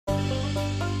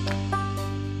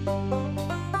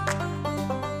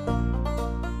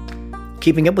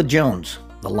Keeping Up with Jones,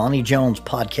 the Lonnie Jones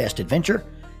podcast adventure,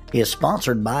 is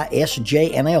sponsored by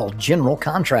SJ&L General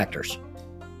Contractors.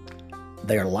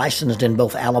 They are licensed in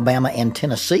both Alabama and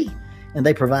Tennessee, and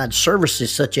they provide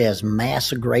services such as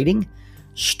mass grading,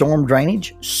 storm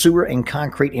drainage, sewer and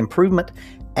concrete improvement,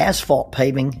 asphalt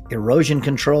paving, erosion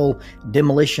control,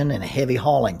 demolition, and heavy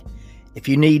hauling. If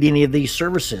you need any of these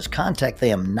services, contact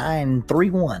them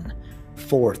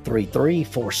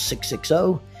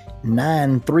 931-433-4660,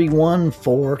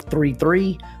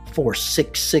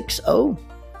 931-433-4660.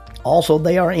 Also,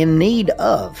 they are in need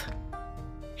of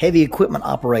heavy equipment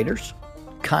operators,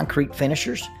 concrete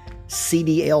finishers,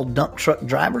 CDL dump truck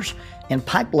drivers, and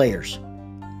pipe layers.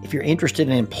 If you're interested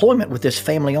in employment with this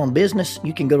family-owned business,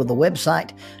 you can go to the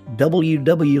website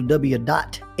www.sjnl.com.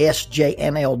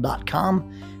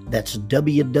 That's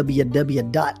www.sjnl.com.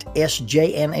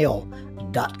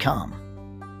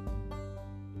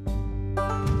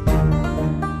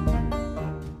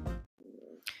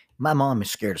 My mom is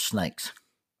scared of snakes.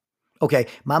 Okay,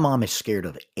 my mom is scared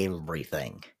of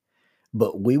everything.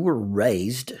 But we were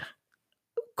raised,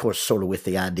 of course, sort of with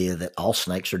the idea that all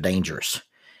snakes are dangerous.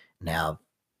 Now,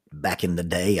 back in the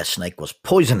day, a snake was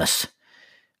poisonous.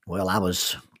 Well, I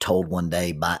was told one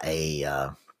day by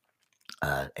a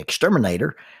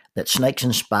exterminator that snakes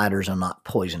and spiders are not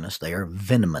poisonous. They are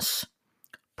venomous.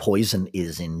 Poison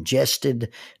is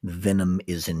ingested. Venom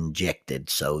is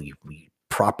injected. So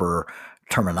proper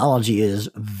terminology is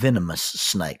venomous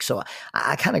snake. So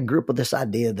I kind of grew up with this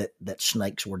idea that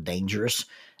snakes were dangerous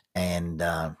and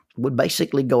would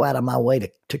basically go out of my way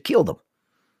to kill them.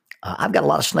 I've got a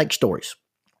lot of snake stories.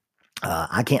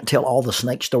 I can't tell all the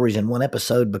snake stories in one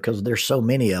episode because there's so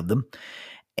many of them.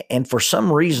 And for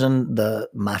some reason,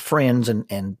 my friends,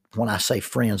 and when I say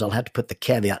friends, I'll have to put the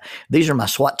caveat. These are my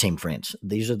SWAT team friends.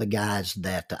 These are the guys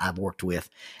that I've worked with,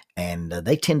 and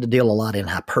they tend to deal a lot in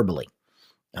hyperbole.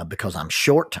 Because I'm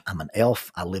short, I'm an elf,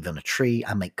 I live in a tree,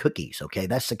 I make cookies, okay?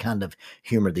 That's the kind of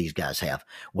humor these guys have.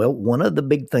 Well, one of the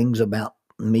big things about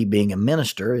me being a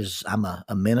minister is I'm a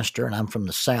minister and I'm from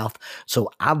the South, so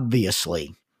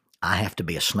obviously I have to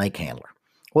be a snake handler.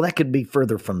 Well, that could be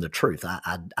further from the truth.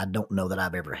 I don't know that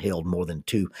I've ever held more than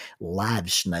 2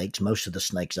 live snakes. Most of the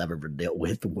snakes I've ever dealt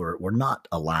with were not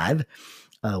alive.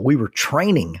 We were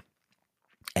training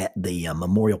at the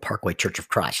Memorial Parkway Church of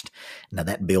Christ. Now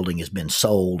that building has been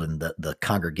sold, and the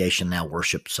congregation now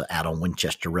worships out on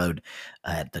Winchester Road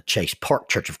at the Chase Park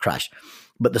Church of Christ.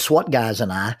 But the SWAT guys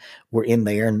and I were in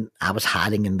there, and I was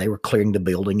hiding, and they were clearing the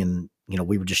building, and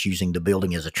we were just using the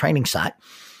building as a training site.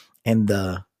 And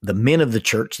the men of the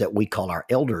church that we call our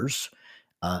elders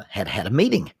had a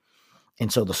meeting.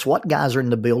 And so the SWAT guys are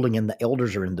in the building, and the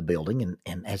elders are in the building.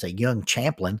 And as a young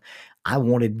chaplain, I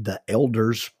wanted the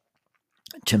elders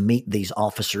to meet these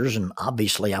officers, and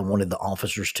obviously I wanted the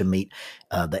officers to meet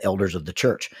the elders of the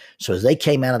church. So as they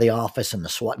came out of the office and the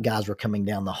SWAT guys were coming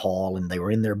down the hall, and they were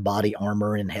in their body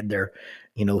armor and had their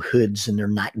hoods and their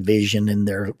night vision and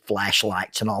their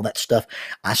flashlights and all that stuff,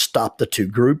 I stopped the 2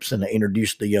 groups and I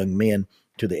introduced the young men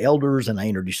to the elders, and I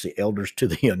introduced the elders to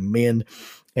the young men.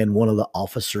 And one of the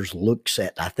officers looks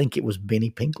at, I think it was Benny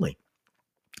Pinkley,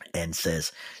 and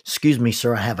says, "Excuse me,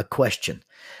 sir, I have a question."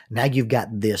 Now you've got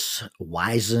this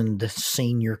wizened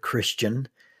senior Christian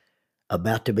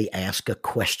about to be asked a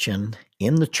question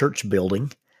in the church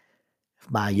building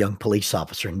by a young police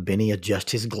officer, and Benny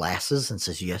adjusts his glasses and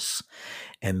says, "Yes."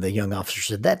 And the young officer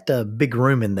said, "That big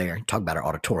room in there," talk about our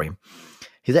auditorium,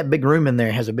 "that big room in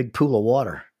there has a big pool of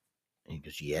water." And he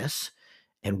goes, "Yes."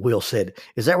 And Will said,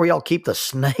 "Is that where y'all keep the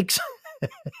snakes?"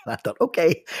 I thought,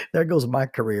 okay, there goes my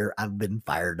career. I've been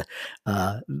fired.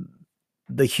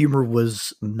 The humor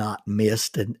was not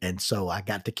missed, and so I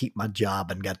got to keep my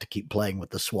job and got to keep playing with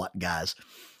the SWAT guys.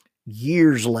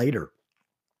 Years later,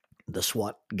 the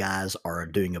SWAT guys are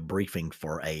doing a briefing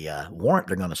for a warrant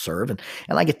they're going to serve, and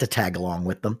I get to tag along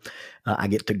with them. I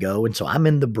get to go, and so I'm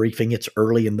in the briefing. It's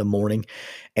early in the morning,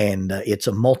 and it's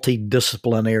a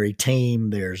multidisciplinary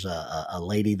team. There's a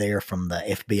lady there from the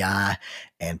FBI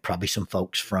and probably some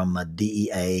folks from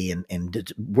DEA,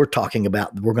 and we're talking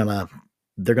about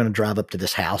they're going to drive up to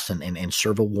this house and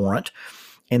serve a warrant.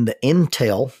 And the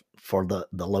intel for the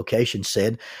location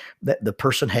said that the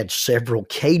person had several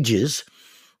cages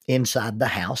inside the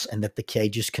house, and that the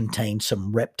cages contained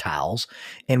some reptiles.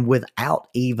 And without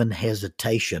even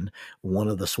hesitation, one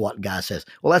of the SWAT guys says,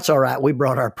 "Well, that's all right. We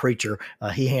brought our preacher.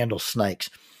 He handles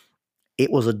snakes."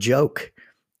 It was a joke.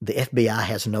 The FBI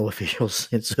has no official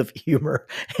sense of humor.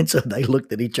 And so they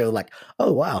looked at each other like,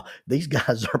 "Oh, wow, these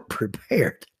guys are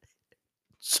prepared."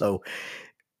 So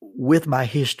with my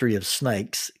history of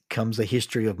snakes comes a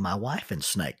history of my wife and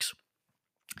snakes.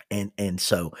 And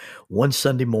so one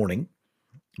Sunday morning,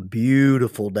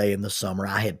 beautiful day in the summer,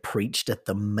 I had preached at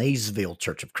the Maysville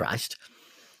Church of Christ,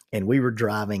 and we were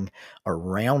driving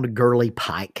around Gurley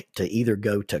Pike to either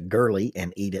go to Gurley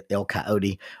and eat at El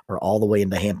Coyote or all the way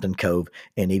into Hampton Cove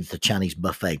and eat at the Chinese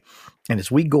buffet. And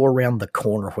as we go around the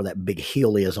corner where that big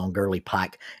hill is on Gurley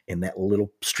Pike in that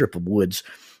little strip of woods,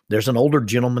 there's an older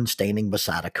gentleman standing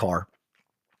beside a car.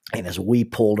 And as we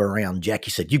pulled around,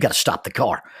 Jackie said, "You got to stop the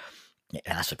car."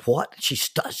 And I said, "What?" She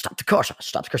stopped the car. So I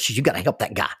stopped the car. She said, "You got to help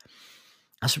that guy."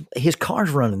 I said, "His car's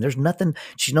running. There's nothing."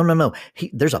 She said, No.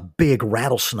 There's a big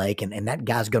rattlesnake, and that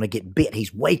guy's going to get bit.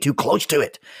 He's way too close to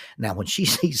it." Now, when she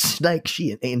sees snakes,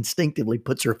 she instinctively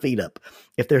puts her feet up.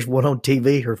 If there's one on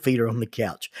TV, her feet are on the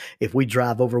couch. If we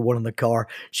drive over one in the car,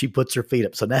 she puts her feet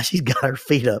up. So now she's got her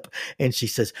feet up, and she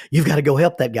says, "You've got to go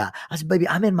help that guy." I said, "Baby,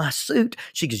 I'm in my suit."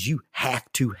 She goes, "You have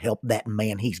to help that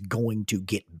man. He's going to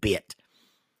get bit."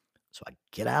 So I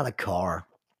get out of the car.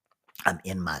 I'm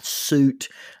in my suit.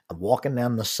 I'm walking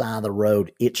down the side of the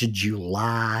road. It's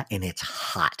July and it's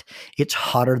hot. It's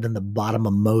hotter than the bottom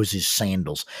of Moses'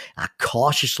 sandals. I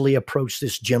cautiously approach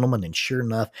this gentleman, and sure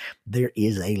enough, there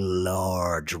is a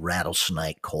large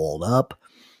rattlesnake coiled up.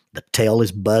 The tail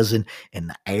is buzzing, and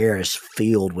the air is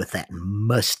filled with that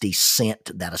musty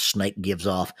scent that a snake gives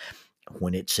off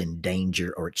when it's in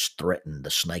danger or it's threatened.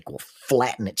 The snake will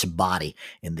flatten its body,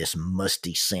 and this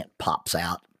musty scent pops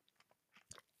out.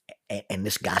 And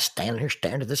this guy's standing here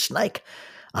staring at this snake.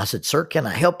 I said, "Sir, can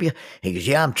I help you?" He goes,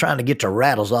 "Yeah, I'm trying to get the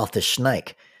rattles off this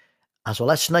snake." I said, "Well,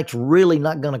 that snake's really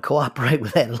not going to cooperate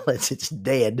with that unless it's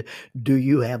dead. Do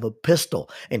you have a pistol?"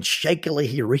 And shakily,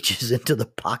 he reaches into the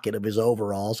pocket of his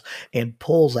overalls and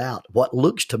pulls out what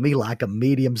looks to me like a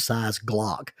medium-sized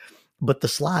Glock. But the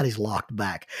slide is locked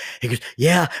back. He goes,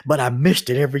 "Yeah, but I missed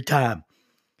it every time."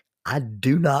 I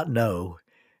do not know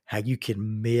how you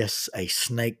can miss a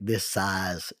snake this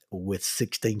size with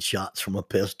 16 shots from a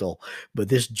pistol, but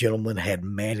this gentleman had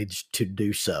managed to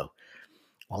do so.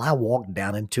 Well, I walked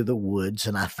down into the woods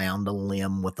and I found a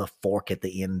limb with a fork at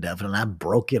the end of it, and I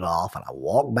broke it off, and I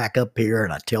walked back up here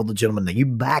and I tell the gentleman, "Now you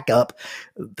back up.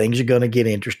 Things are going to get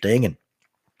interesting." And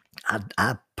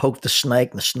I poke the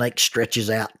snake, and the snake stretches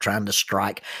out trying to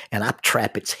strike, and I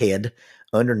trap its head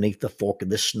underneath the fork of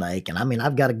the snake. And I mean,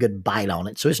 I've got a good bite on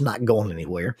it, so it's not going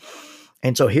anywhere.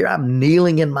 And so here I'm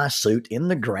kneeling in my suit in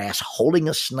the grass, holding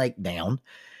a snake down.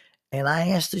 And I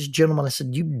asked this gentleman, I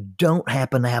said, "You don't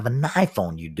happen to have a knife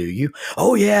on you, do you?"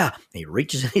 "Oh, yeah." He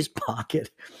reaches in his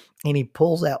pocket and he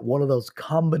pulls out one of those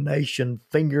combination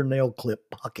fingernail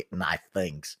clip pocket knife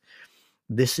things.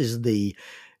 This is the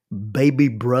baby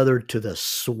brother to the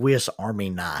Swiss Army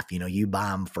knife. You buy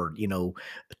them for,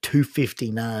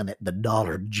 $2.59 at the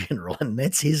Dollar General, and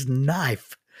that's his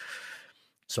knife.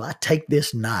 So I take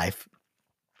this knife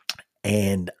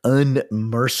and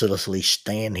unmercilessly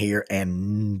stand here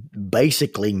and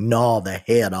basically gnaw the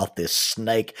head off this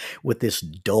snake with this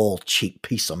dull, cheap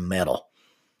piece of metal.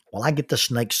 Well, I get the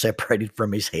snake separated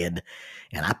from his head,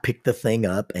 and I pick the thing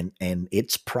up, and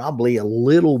it's probably a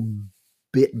little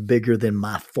bit bigger than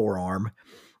my forearm,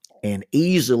 and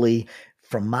easily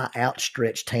from my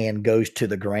outstretched hand goes to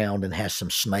the ground and has some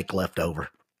snake left over.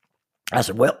 I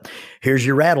said, "Well, here's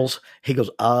your rattles." He goes,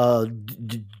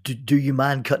 do you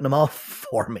mind cutting them off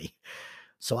for me?"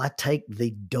 So I take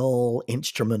the dull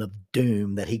instrument of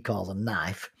doom that he calls a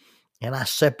knife, and I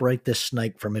separate this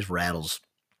snake from his rattles,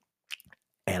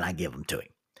 and I give them to him.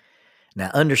 Now,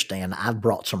 understand, I've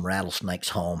brought some rattlesnakes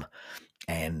home,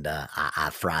 and I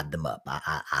fried them up.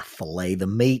 I fillet the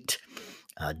meat.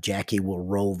 Jackie will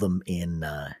roll them in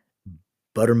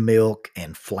buttermilk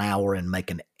and flour and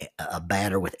make a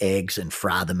batter with eggs and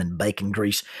fry them in bacon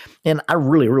grease. And I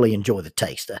really, really enjoy the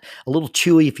taste. A little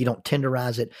chewy if you don't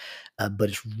tenderize it, but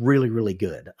it's really, really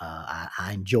good.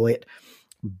 I enjoy it.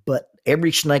 But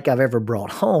every snake I've ever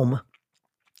brought home,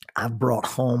 I've brought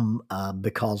home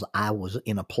because I was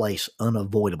in a place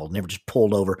unavoidable, never just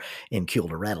pulled over and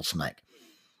killed a rattlesnake.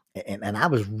 And I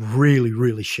was really,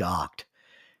 really shocked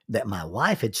that my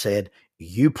wife had said,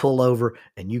 "You pull over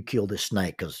and you kill this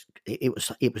snake," because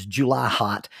it was July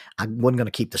hot. I wasn't going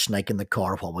to keep the snake in the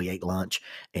car while we ate lunch,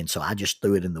 and so I just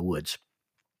threw it in the woods.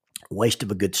 Waste of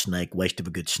a good snake, waste of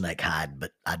a good snake hide,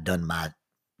 but I'd done my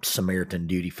Samaritan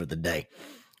duty for the day.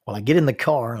 Well, I get in the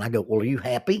car and I go, "Well, are you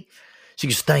happy?" She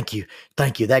goes, "Thank you.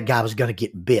 Thank you. That guy was going to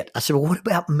get bit." I said, "Well, what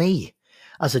about me?"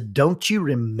 I said, "Don't you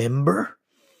remember?"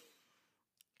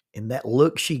 And that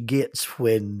look she gets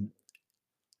when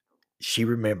she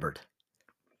remembered.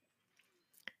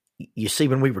 You see,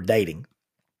 when we were dating,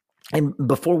 and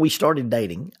before we started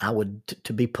dating, I would,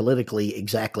 to be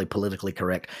exactly politically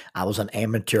correct, I was an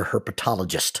amateur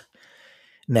herpetologist.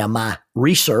 Now, my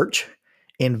research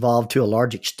involved to a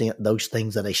large extent those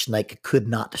things that a snake could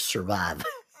not survive.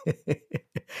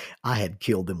 I had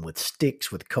killed them with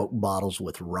sticks, with Coke bottles,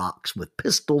 with rocks, with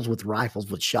pistols, with rifles,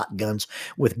 with shotguns,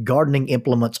 with gardening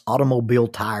implements, automobile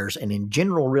tires, and in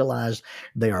general realized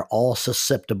they are all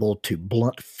susceptible to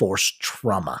blunt force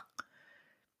trauma.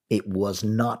 It was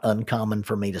not uncommon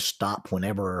for me to stop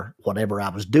whatever I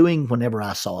was doing, whenever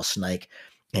I saw a snake,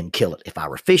 and kill it. If I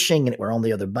were fishing and it were on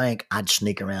the other bank, I'd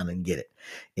sneak around and get it.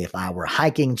 If I were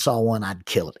hiking and saw one, I'd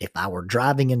kill it. If I were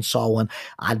driving and saw one,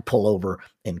 I'd pull over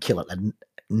and kill it. I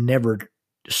never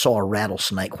saw a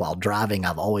rattlesnake while driving.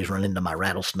 I've always run into my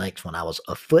rattlesnakes when I was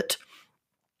afoot.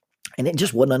 And it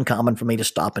just wasn't uncommon for me to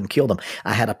stop and kill them.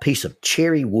 I had a piece of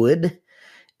cherry wood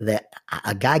that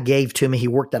a guy gave to me. He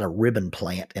worked at a ribbon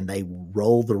plant, and they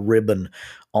roll the ribbon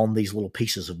on these little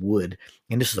pieces of wood.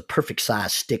 And this is a perfect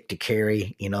size stick to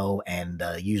carry, and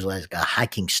usually as a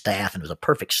hiking staff, and it was a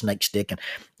perfect snake stick.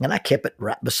 And I kept it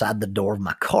right beside the door of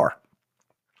my car.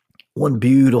 One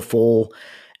beautiful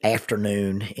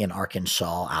afternoon in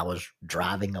Arkansas, I was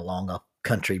driving along a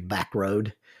country back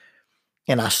road,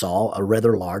 and I saw a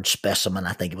rather large specimen.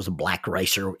 I think it was a black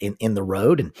racer in the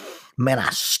road. And man,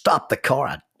 I stopped the car.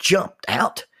 I jumped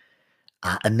out.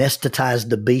 I anesthetized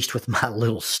the beast with my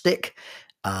little stick.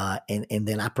 And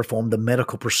then I performed a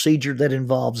medical procedure that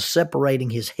involves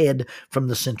separating his head from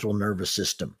the central nervous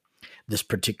system. This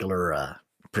particular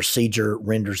procedure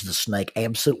renders the snake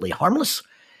absolutely harmless,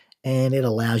 and it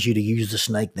allows you to use the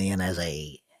snake then as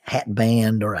a hat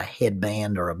band or a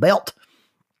headband or a belt.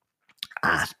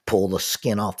 I pulled the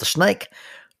skin off the snake,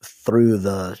 threw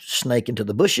the snake into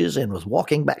the bushes, and was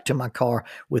walking back to my car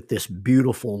with this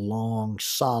beautiful, long,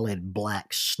 solid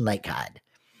black snake hide.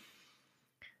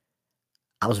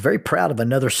 I was very proud of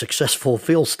another successful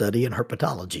field study in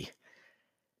herpetology.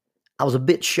 I was a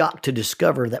bit shocked to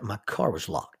discover that my car was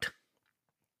locked.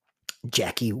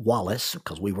 Jackie Wallace,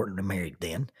 because we weren't married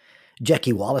then,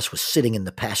 Jackie Wallace was sitting in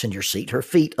the passenger seat, her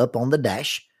feet up on the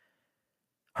dash,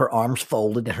 her arms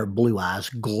folded and her blue eyes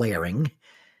glaring,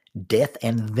 death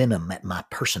and venom at my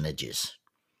personages.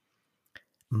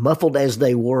 Muffled as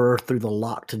they were through the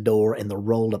locked door and the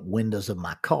rolled-up windows of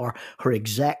my car, her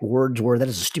exact words were, "That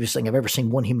is the stupidest thing I've ever seen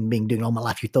one human being do in all my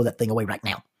life. You throw that thing away right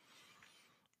now."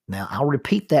 Now, I'll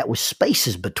repeat that with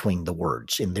spaces between the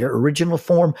words. In their original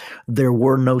form, there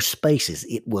were no spaces.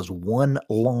 It was one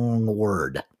long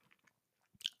word.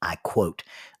 I quote,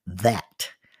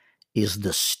 "That is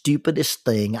the stupidest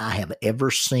thing I have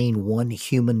ever seen one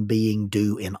human being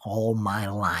do in all my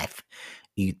life.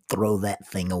 You throw that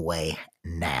thing away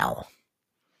now."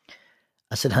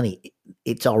 I said, "Honey,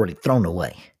 it's already thrown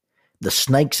away. The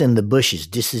snake's in the bushes.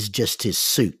 This is just his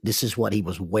suit. This is what he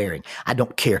was wearing. I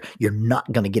don't care. You're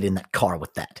not going to get in that car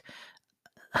with that."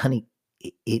 Honey,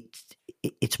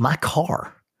 it's my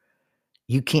car.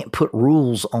 You can't put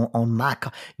rules on my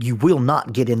car. You will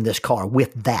not get in this car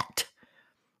with that.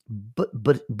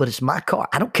 But it's my car.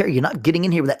 I don't care. You're not getting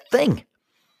in here with that thing.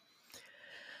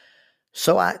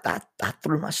 So I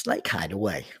threw my snake hide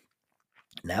away.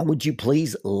 "Now, would you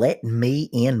please let me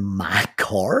in my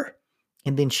car?"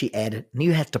 And then she added,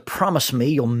 "You have to promise me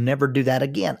you'll never do that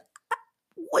again."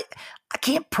 What? I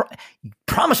can't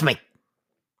promise me.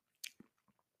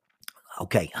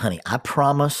 "Okay, honey, I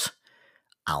promise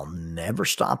I'll never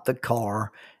stop the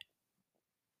car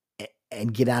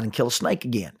and get out and kill a snake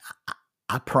again.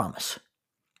 I promise."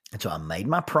 And so I made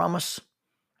my promise.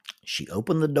 She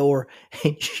opened the door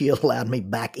and she allowed me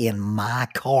back in my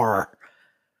car.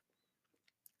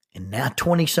 And now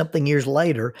 20-something years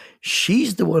later,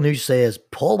 she's the one who says,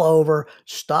 "Pull over,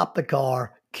 stop the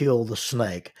car, kill the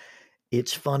snake."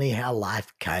 It's funny how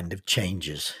life kind of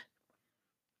changes.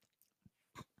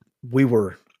 We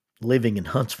were living in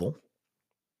Huntsville,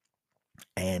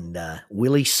 and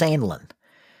Willie Sandlin.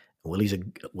 Willie's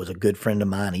was a good friend of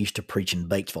mine. He used to preach in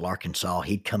Batesville, Arkansas.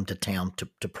 He'd come to town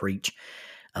to preach.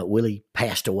 Willie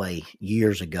passed away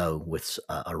years ago with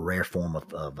a rare form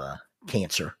of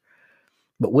cancer.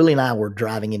 But Willie and I were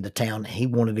driving into town. He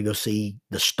wanted to go see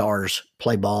the Stars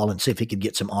play ball and see if he could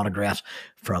get some autographs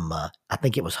from, I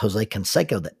think it was Jose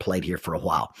Canseco that played here for a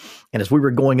while. And as we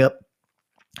were going up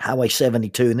Highway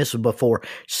 72, and this was before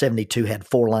 72 had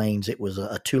 4 lanes. It was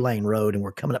a 2-lane road, and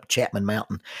we're coming up Chapman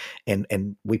Mountain,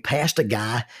 and we passed a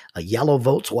guy. A yellow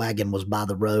Volkswagen was by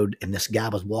the road, and this guy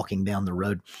was walking down the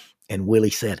road, and Willie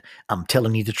said, "I'm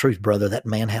telling you the truth, brother, that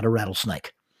man had a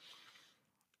rattlesnake."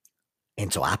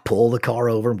 And so I pull the car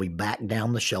over, and we back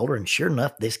down the shoulder, and sure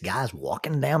enough, this guy's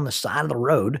walking down the side of the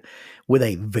road with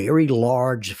a very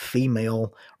large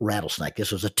female rattlesnake.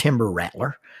 This was a timber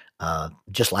rattler.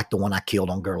 just like the one I killed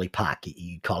on Gurley Pike.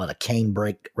 You call it a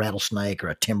canebrake rattlesnake or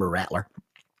a timber rattler.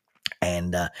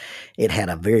 And it had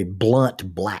a very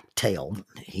blunt black tail.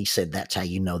 He said, that's how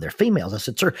you know they're females. I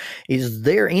said, sir, is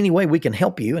there any way we can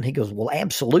help you? And he goes, well,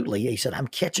 absolutely. He said, I'm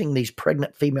catching these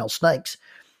pregnant female snakes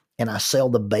and I sell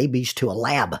the babies to a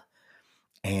lab.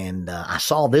 And I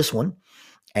saw this one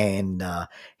and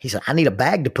he said, I need a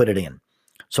bag to put it in.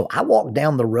 So I walked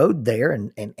down the road there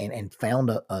and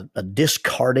found a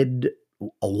discarded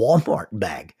Walmart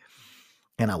bag.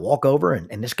 And I walk over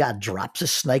and this guy drops a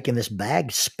snake in this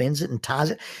bag, spins it and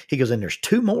ties it. He goes, and there's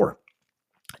two more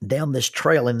down this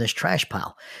trail in this trash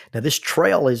pile. Now, this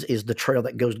trail is the trail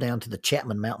that goes down to the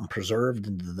Chapman Mountain Preserve,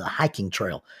 the hiking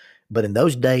trail. But in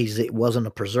those days, it wasn't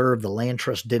a preserve. The land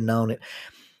trust didn't own it.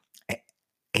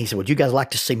 He said, would you guys like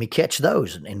to see me catch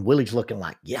those? And Willie's looking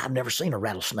like, yeah, I've never seen a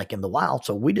rattlesnake in the wild.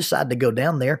 So we decided to go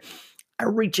down there. I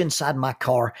reach inside my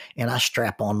car and I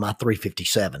strap on my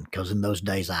 357 because in those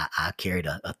days I carried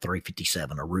a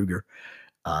 357, a Ruger.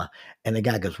 And the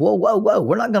guy goes, whoa,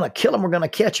 we're not going to kill him. We're going to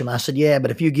catch him. I said, yeah,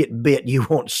 but if you get bit, you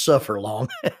won't suffer long.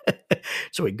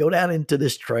 So we go down into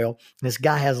this trail. This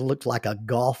guy looks like a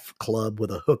golf club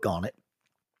with a hook on it.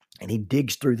 And he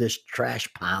digs through this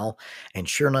trash pile. And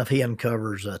sure enough, he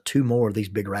uncovers two more of these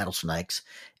big rattlesnakes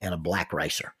and a black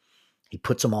racer. He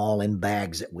puts them all in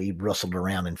bags that we rustled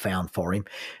around and found for him.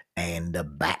 And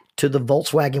back to the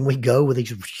Volkswagen we go with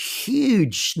these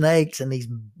huge snakes and these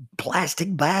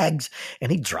plastic bags.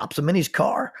 And he drops them in his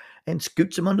car and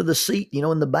scoots them under the seat,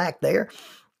 in the back there.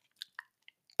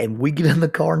 And we get in the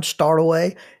car and start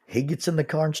away. He gets in the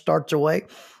car and starts away.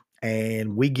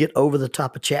 And we get over the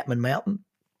top of Chapman Mountain.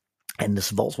 And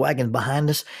this Volkswagen behind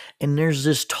us. And there's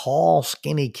this tall,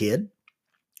 skinny kid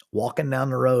walking down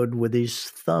the road with his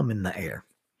thumb in the air.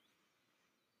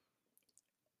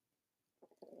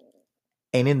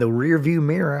 And in the rearview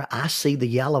mirror, I see the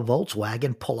yellow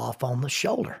Volkswagen pull off on the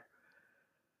shoulder.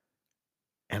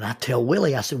 And I tell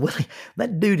Willie, I said, Willie,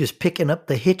 that dude is picking up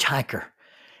the hitchhiker.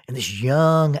 And this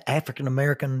young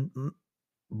African-American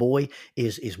boy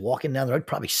is walking down the road,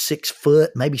 probably 6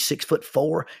 foot, maybe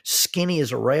 6'4", skinny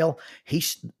as a rail.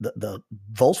 The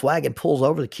Volkswagen pulls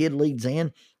over, the kid leads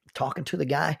in, talking to the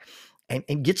guy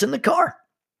and gets in the car.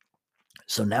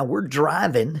 So now we're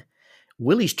driving.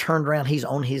 Willie's turned around. He's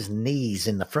on his knees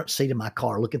in the front seat of my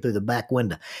car looking through the back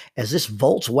window. As this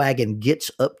Volkswagen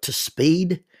gets up to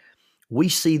speed, we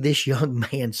see this young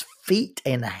man's feet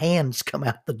and hands come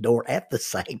out the door at the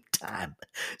same time.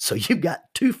 So you've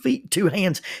got 2 feet, 2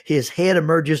 hands. His head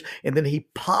emerges, and then he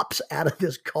pops out of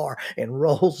this car and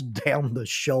rolls down the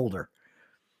shoulder.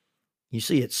 You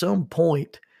see, at some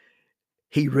point,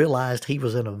 he realized he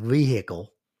was in a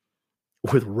vehicle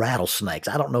with rattlesnakes.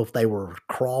 I don't know if they were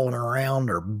crawling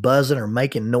around or buzzing or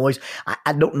making noise.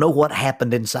 I don't know what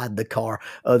happened inside the car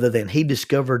other than he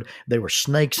discovered there were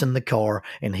snakes in the car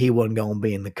and he wasn't going to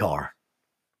be in the car.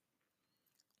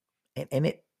 And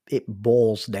it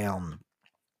boils down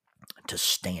to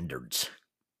standards.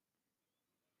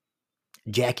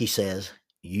 Jackie says,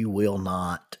 you will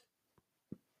not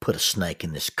put a snake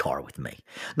in this car with me.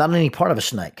 Not any part of a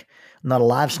snake. Not a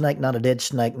live snake, not a dead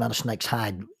snake, not a snake's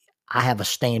hide. I have a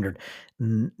standard.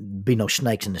 Be no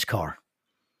snakes in this car.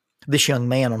 This young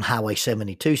man on Highway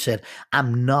 72 said,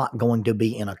 I'm not going to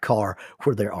be in a car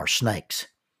where there are snakes.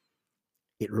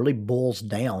 It really boils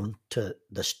down to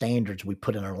the standards we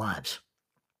put in our lives.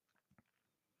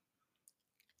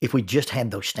 If we just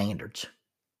had those standards,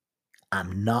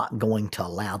 I'm not going to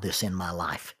allow this in my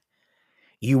life.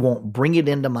 You won't bring it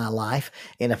into my life.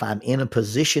 And if I'm in a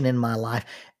position in my life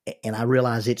and I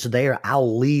realize it's there,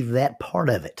 I'll leave that part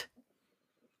of it.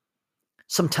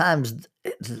 Sometimes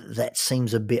that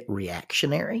seems a bit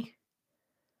reactionary,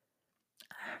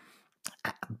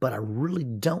 but I really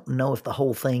don't know if the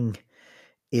whole thing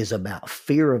is about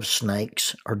fear of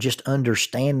snakes or just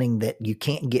understanding that you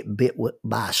can't get bit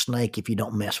by a snake if you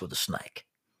don't mess with a snake.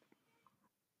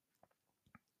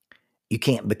 You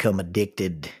can't become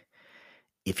addicted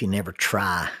if you never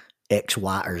try X,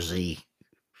 Y, or Z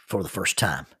for the first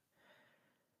time.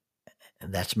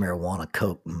 And that's marijuana,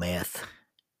 coke, meth,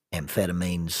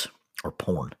 amphetamines, or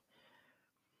porn.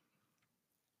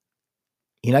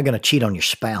 You're not going to cheat on your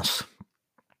spouse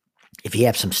if you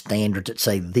have some standards that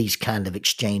say these kind of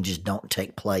exchanges don't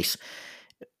take place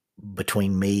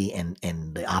between me and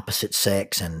the opposite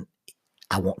sex, and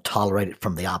I won't tolerate it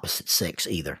from the opposite sex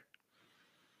either.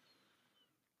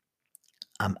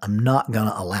 I'm not going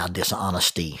to allow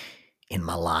dishonesty in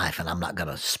my life, and I'm not going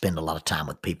to spend a lot of time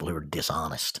with people who are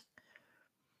dishonest.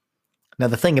 Now,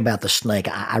 the thing about the snake,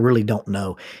 I really don't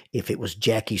know if it was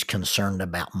Jackie's concerned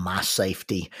about my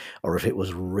safety or if it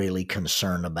was really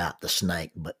concerned about the snake,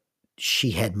 but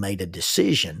she had made a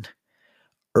decision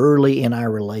early in our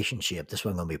relationship. This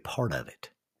wasn't going to be a part of it.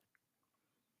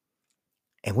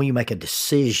 And when you make a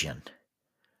decision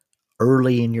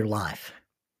early in your life,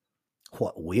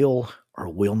 what will or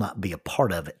will not be a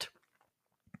part of it,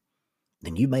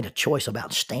 then you made a choice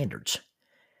about standards.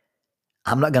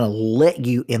 I'm not going to let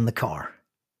you in the car.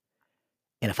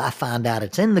 And if I find out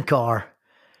it's in the car,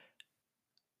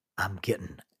 I'm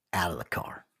getting out of the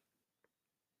car.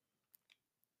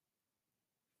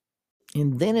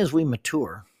 And then as we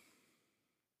mature,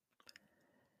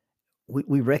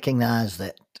 we recognize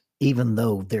that even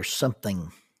though there's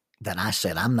something that I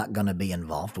said I'm not going to be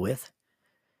involved with,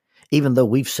 even though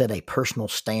we've set a personal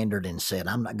standard and said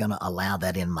I'm not going to allow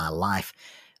that in my life,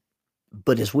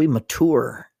 but as we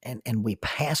mature and we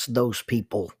pass those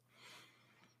people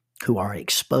who are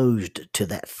exposed to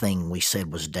that thing we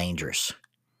said was dangerous,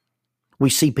 we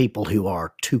see people who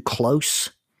are too close.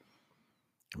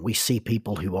 We see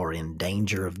people who are in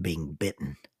danger of being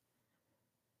bitten.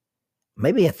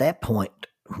 Maybe at that point,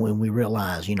 when we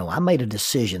realize, I made a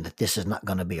decision that this is not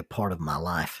going to be a part of my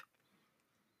life.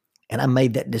 And I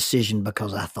made that decision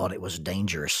because I thought it was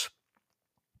dangerous.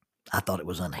 I thought it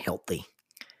was unhealthy.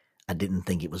 I didn't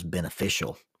think it was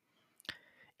beneficial.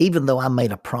 Even though I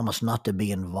made a promise not to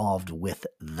be involved with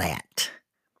that,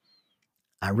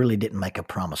 I really didn't make a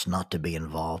promise not to be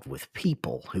involved with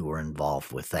people who were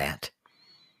involved with that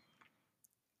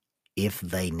if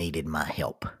they needed my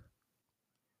help,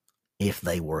 if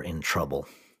they were in trouble,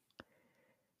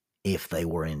 if they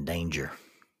were in danger.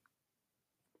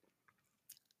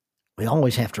 We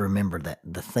always have to remember that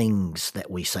the things that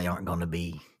we say aren't going to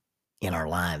be in our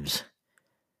lives,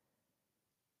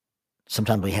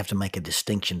 sometimes we have to make a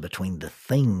distinction between the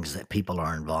things that people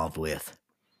are involved with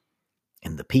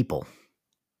and the people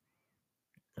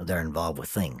that are involved with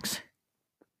things.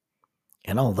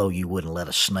 And although you wouldn't let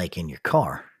a snake in your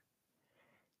car,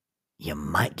 you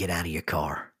might get out of your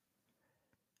car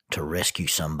to rescue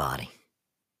somebody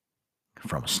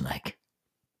from a snake.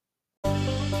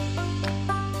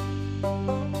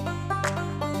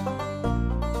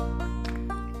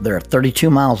 There are 32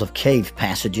 miles of cave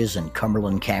passages in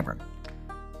Cumberland Cavern.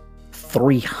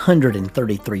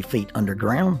 333 feet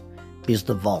underground is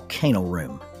the Volcano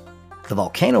Room. The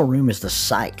Volcano Room is the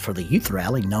site for the youth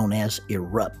rally known as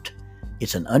Erupt.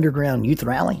 It's an underground youth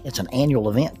rally. It's an annual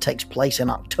event. It takes place in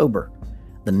October.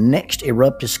 The next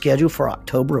Erupt is scheduled for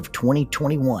October of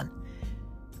 2021.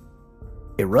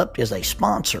 Erupt is a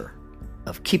sponsor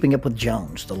of Keeping Up with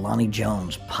Jones, the Lonnie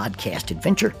Jones podcast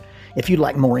adventure. If you'd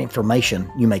like more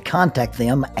information, you may contact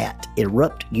them at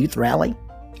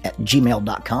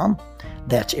eruptyouithrally@gmail.com.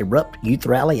 That's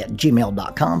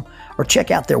eruptyouithrally@gmail.com. Or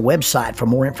check out their website for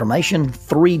more information,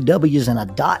 3 W's and a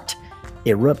dot,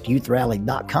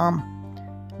 eruptyouithrally.com,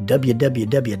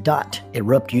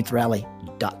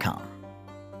 www.eruptyouithrally.com.